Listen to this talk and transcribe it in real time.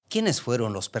¿Quiénes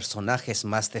fueron los personajes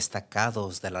más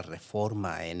destacados de la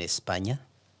reforma en España?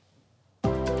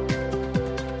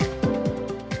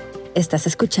 Estás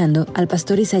escuchando al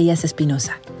Pastor Isaías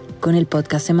Espinoza con el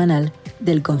podcast semanal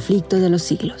del Conflicto de los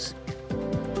Siglos.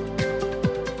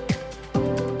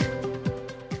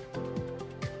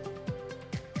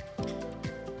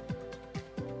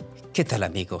 ¿Qué tal,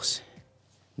 amigos?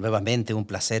 Nuevamente un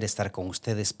placer estar con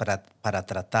ustedes para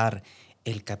tratar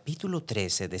el capítulo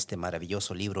 13 de este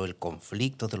maravilloso libro, El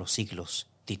Conflicto de los Siglos,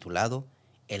 titulado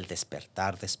El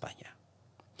despertar de España.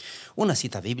 Una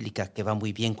cita bíblica que va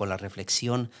muy bien con la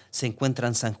reflexión se encuentra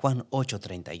en San Juan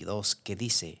 8:32, que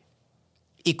dice: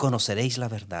 «Y conoceréis la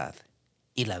verdad,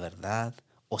 y la verdad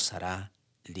os hará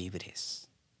libres».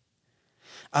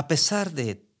 A pesar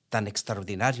de tan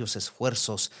extraordinarios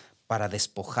esfuerzos para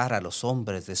despojar a los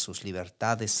hombres de sus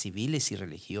libertades civiles y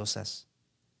religiosas,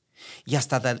 y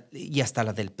hasta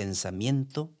la del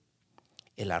pensamiento,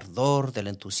 el ardor del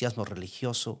entusiasmo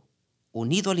religioso,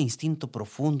 unido al instinto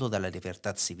profundo de la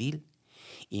libertad civil,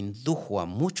 indujo a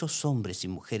muchos hombres y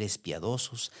mujeres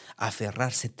piadosos a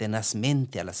aferrarse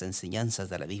tenazmente a las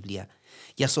enseñanzas de la Biblia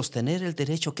y a sostener el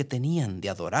derecho que tenían de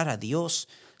adorar a Dios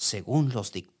según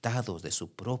los dictados de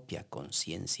su propia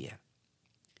conciencia.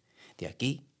 De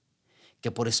aquí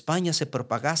que por España se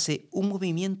propagase un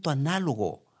movimiento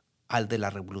análogo al de la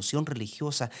revolución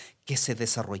religiosa que se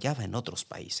desarrollaba en otros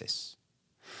países,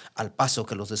 al paso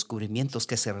que los descubrimientos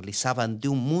que se realizaban de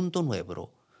un mundo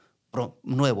nuevo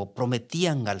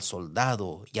prometían al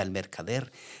soldado y al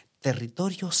mercader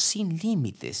territorios sin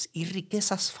límites y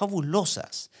riquezas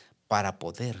fabulosas para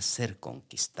poder ser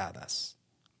conquistadas.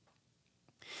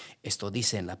 Esto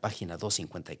dice en la página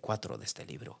 254 de este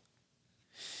libro.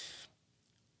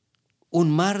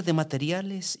 Un mar de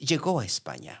materiales llegó a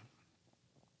España.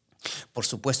 Por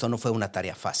supuesto, no fue una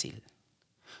tarea fácil.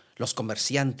 Los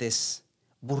comerciantes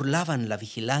burlaban la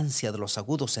vigilancia de los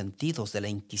agudos sentidos de la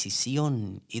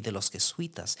Inquisición y de los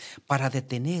jesuitas para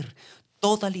detener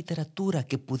toda literatura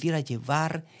que pudiera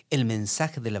llevar el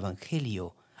mensaje del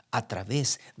Evangelio a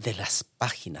través de las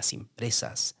páginas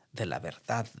impresas de la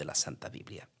verdad de la Santa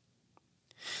Biblia.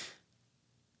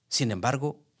 Sin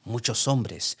embargo, muchos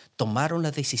hombres tomaron la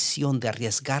decisión de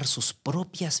arriesgar sus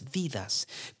propias vidas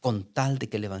con tal de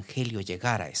que el Evangelio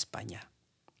llegara a España.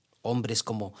 Hombres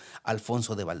como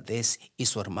Alfonso de Valdés y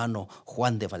su hermano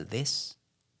Juan de Valdés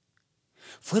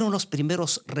fueron los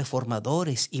primeros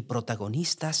reformadores y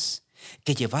protagonistas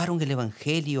que llevaron el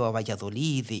Evangelio a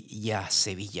Valladolid y a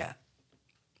Sevilla.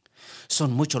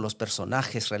 Son muchos los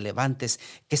personajes relevantes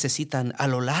que se citan a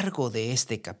lo largo de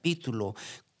este capítulo,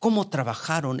 cómo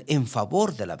trabajaron en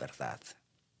favor de la verdad.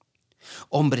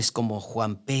 Hombres como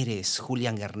Juan Pérez,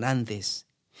 Julián Hernández,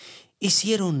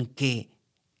 hicieron que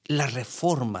la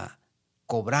reforma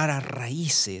cobrara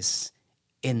raíces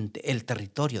en el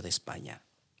territorio de España.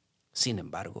 Sin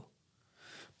embargo,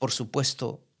 por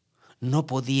supuesto, no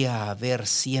podía haber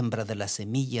siembra de la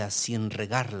semilla sin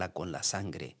regarla con la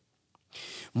sangre.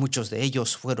 Muchos de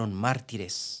ellos fueron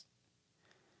mártires,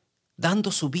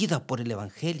 dando su vida por el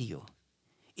Evangelio,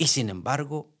 y sin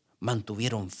embargo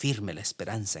mantuvieron firme la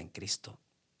esperanza en Cristo.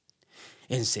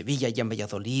 En Sevilla y en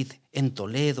Valladolid, en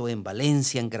Toledo, en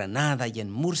Valencia, en Granada y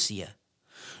en Murcia,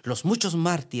 los muchos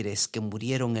mártires que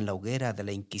murieron en la hoguera de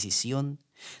la Inquisición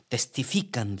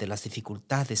testifican de las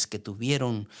dificultades que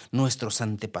tuvieron nuestros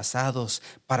antepasados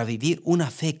para vivir una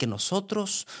fe que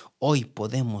nosotros hoy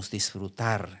podemos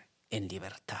disfrutar en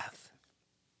libertad.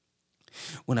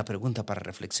 Una pregunta para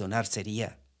reflexionar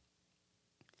sería: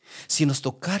 si nos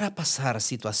tocara pasar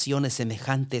situaciones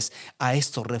semejantes a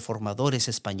estos reformadores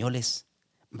españoles,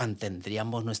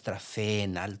 ¿mantendríamos nuestra fe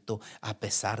en alto a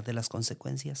pesar de las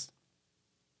consecuencias?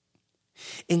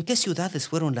 ¿En qué ciudades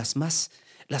fueron las más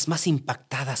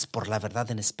impactadas por la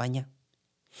verdad en España?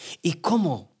 ¿Y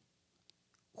cómo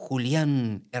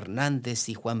Julián Hernández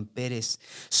y Juan Pérez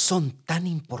son tan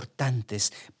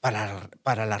importantes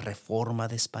para la reforma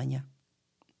de España?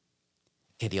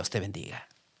 Que Dios te bendiga.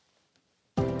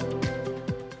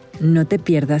 No te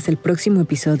pierdas el próximo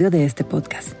episodio de este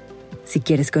podcast. Si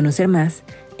quieres conocer más,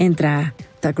 entra a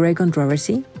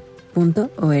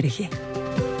thegreatcontroversy.org.